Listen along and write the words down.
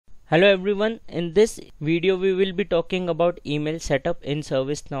Hello everyone, in this video we will be talking about email setup in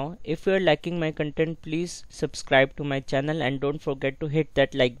ServiceNow. If you are liking my content, please subscribe to my channel and don't forget to hit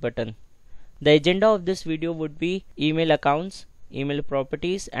that like button. The agenda of this video would be email accounts, email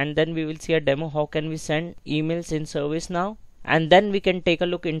properties, and then we will see a demo how can we send emails in ServiceNow. And then we can take a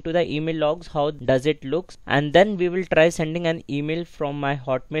look into the email logs, how does it look, and then we will try sending an email from my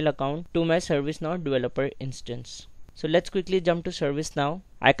Hotmail account to my ServiceNow developer instance. So let's quickly jump to ServiceNow.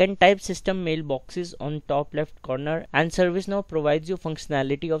 I can type system mailboxes on top left corner, and ServiceNow provides you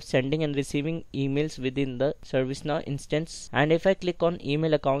functionality of sending and receiving emails within the ServiceNow instance. And if I click on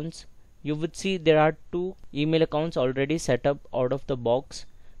email accounts, you would see there are two email accounts already set up out of the box.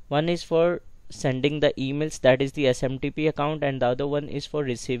 One is for sending the emails, that is the SMTP account, and the other one is for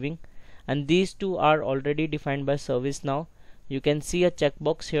receiving, and these two are already defined by ServiceNow. You can see a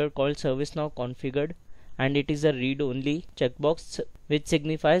checkbox here called ServiceNow configured, and it is a read-only checkbox which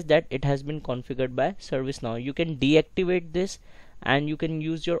signifies that it has been configured by ServiceNow. You can deactivate this and you can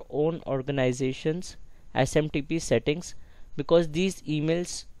use your own organization's SMTP settings, because these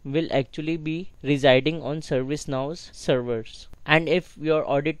emails will actually be residing on ServiceNow's servers. And if your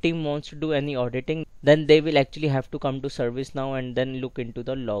audit team wants to do any auditing, then they will actually have to come to ServiceNow and then look into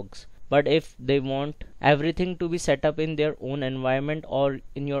the logs. But if they want everything to be set up in their own environment or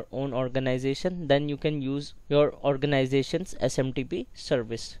in your own organization, then you can use your organization's SMTP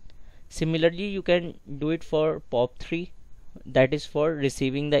service. Similarly, you can do it for POP3, that is for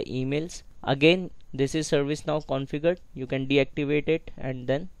receiving the emails. Again, this is ServiceNow configured. You can deactivate it and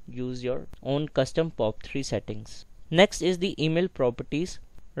then use your own custom POP3 settings. Next is the email properties.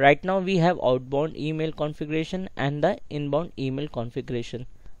 Right now we have outbound email configuration and the inbound email configuration.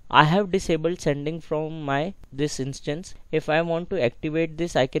 I have disabled sending from this instance. If I want to activate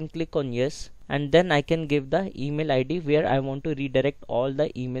this, I can click on yes, and then I can give the email ID where I want to redirect all the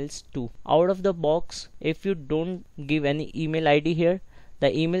emails to. Out of the box, if you don't give any email ID here, the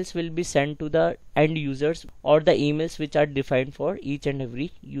emails will be sent to the end users or the emails which are defined for each and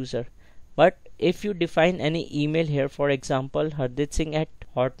every user. But if you define any email here, for example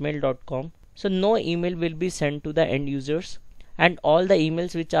harditsingh@hotmail.com, so no email will be sent to the end users, and all the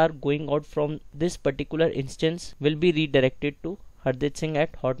emails which are going out from this particular instance will be redirected to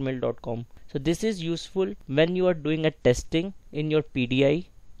harditsingh@hotmail.com. So this is useful when you are doing a testing in your PDI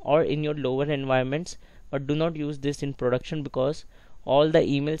or in your lower environments, but do not use this in production because all the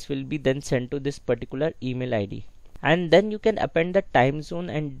emails will be then sent to this particular email ID. And then you can append the time zone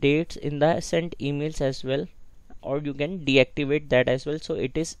and dates in the sent emails as well, or you can deactivate that as well, so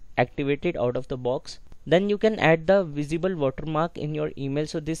it is activated out of the box. Then you can add the visible watermark in your email.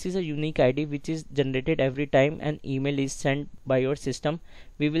 So this is a unique ID which is generated every time an email is sent by your system.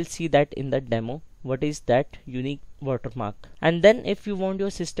 We will see that in the demo, what is that unique watermark. And then if you want your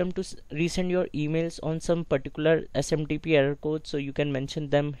system to resend your emails on some particular SMTP error code, so you can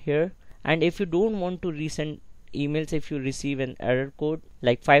mention them here. And if you don't want to resend emails, if you receive an error code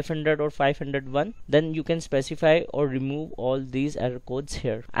like 500 or 501, then you can specify or remove all these error codes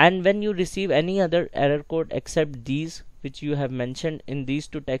here. And when you receive any other error code except these which you have mentioned in these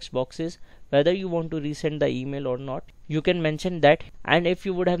two text boxes, whether you want to resend the email or not, you can mention that. And if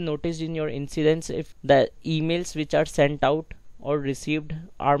you would have noticed in your incidents, if the emails which are sent out or received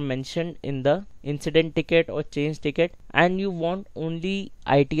are mentioned in the incident ticket or change ticket, and you want only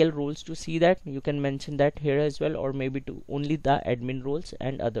ITL roles to see that, you can mention that here as well, or maybe to only the admin roles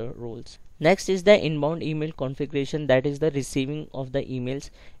and other roles. Next is the inbound email configuration, that is the receiving of the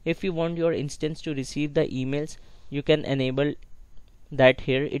emails. If you want your instance to receive the emails, you can enable that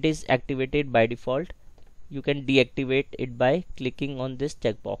here. It is activated by default. You can deactivate it by clicking on this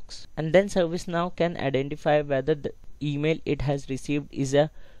checkbox, and then ServiceNow can identify whether the email it has received is a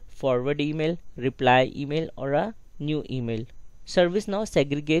forward email, reply email, or a new email. ServiceNow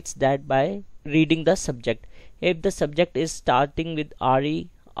segregates that by reading the subject. If the subject is starting with RE,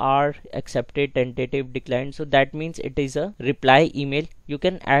 R, accepted, tentative, declined, so that means it is a reply email. You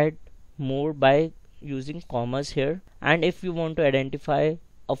can add more by using commas here. And if you want to identify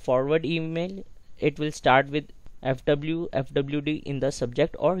a forward email, it will start with FW, FWD in the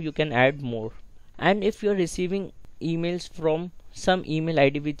subject, or you can add more. And if you're receiving emails from some email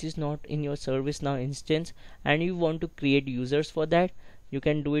ID which is not in your ServiceNow instance and you want to create users for that, you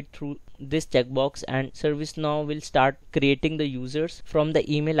can do it through this checkbox, and ServiceNow will start creating the users from the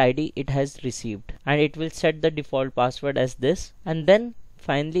email ID it has received, and it will set the default password as this. And then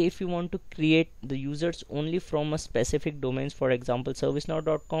finally, if you want to create the users only from a specific domains, for example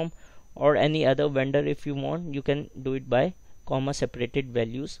ServiceNow.com or any other vendor, if you want, you can do it by comma separated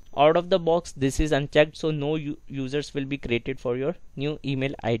values. Out of the box this is unchecked, so no users will be created for your new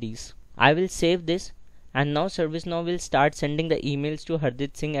email IDs. I will save this, and now ServiceNow will start sending the emails to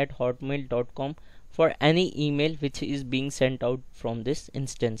harditsingh@hotmail.com for any email which is being sent out from this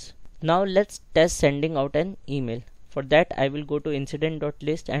instance. Now let's test sending out an email. For that I will go to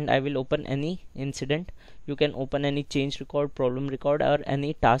incident.list and I will open any incident. You can open any change record, problem record, or any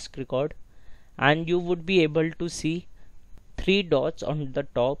task record, and you would be able to see 3 dots on the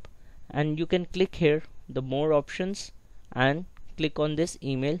top, and you can click here the more options and click on this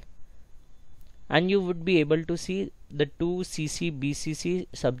email, and you would be able to see the 2cc BCC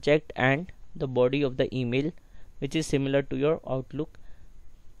subject and the body of the email, which is similar to your Outlook,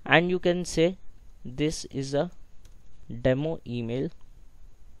 and you can say this is a demo email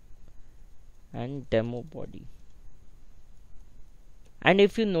and demo body. And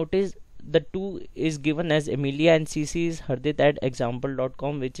if you notice, the 2 is given as Emilia and CC is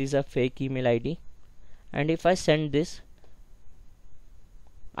hardit@example.com, which is a fake email ID. And if I send this,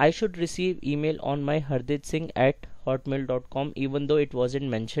 I should receive email on my harditsingh@hotmail.com, even though it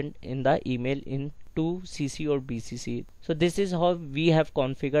wasn't mentioned in the email in 2cc or BCC. So this is how we have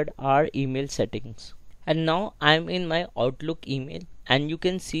configured our email settings. And now I am in my Outlook email, and you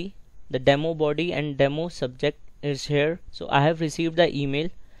can see the demo body and demo subject is here. So I have received the email,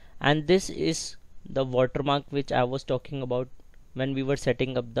 and this is the watermark which I was talking about when we were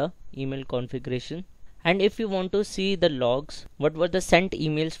setting up the email configuration. And if you want to see the logs, what were the sent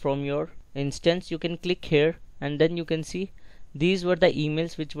emails from your instance, you can click here, and then you can see these were the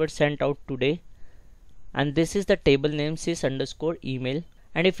emails which were sent out today, and this is the table name sys_email.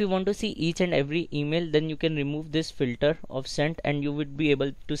 And if you want to see each and every email, then you can remove this filter of sent and you would be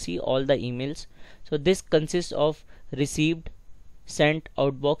able to see all the emails. So this consists of received, sent,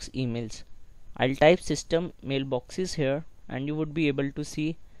 outbox emails. I'll type system mailboxes here, and you would be able to see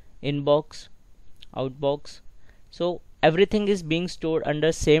inbox, outbox. So everything is being stored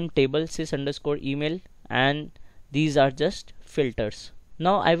under same table sys_email, and these are just filters.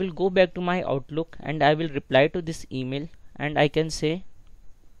 Now I will go back to my Outlook and I will reply to this email, and I can say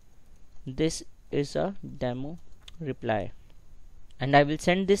this is a demo reply, and I will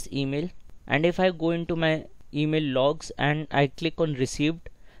send this email. And if I go into my email logs and I click on received,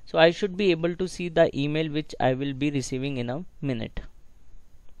 so I should be able to see the email which I will be receiving in a minute.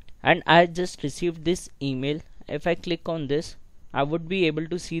 And I just received this email. If I click on this, I would be able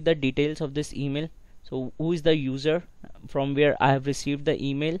to see the details of this email. So who is the user from where I have received the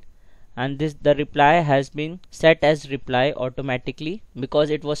email, and the reply has been set as reply automatically because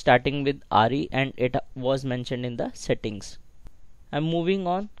it was starting with RE and it was mentioned in the settings. I'm moving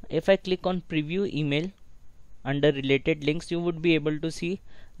on. If I click on preview email under related links, you would be able to see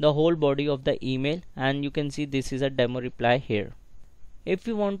the whole body of the email, and you can see this is a demo reply here. If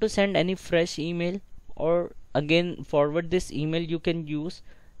you want to send any fresh email or again forward this email, you can use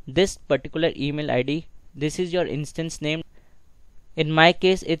this particular email ID. This is your instance name. In my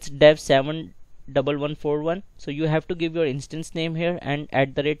case it's dev71141, so you have to give your instance name here and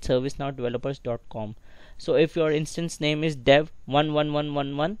 @servicenowdevelopers.com. So if your instance name is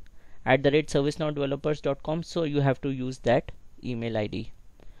dev11111 @servicenowdevelopers.com, so you have to use that email ID.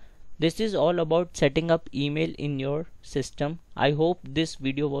 This is all about setting up email in your system. I hope this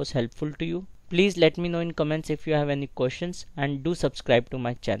video was helpful to you. Please let me know in comments if you have any questions, and do subscribe to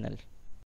my channel.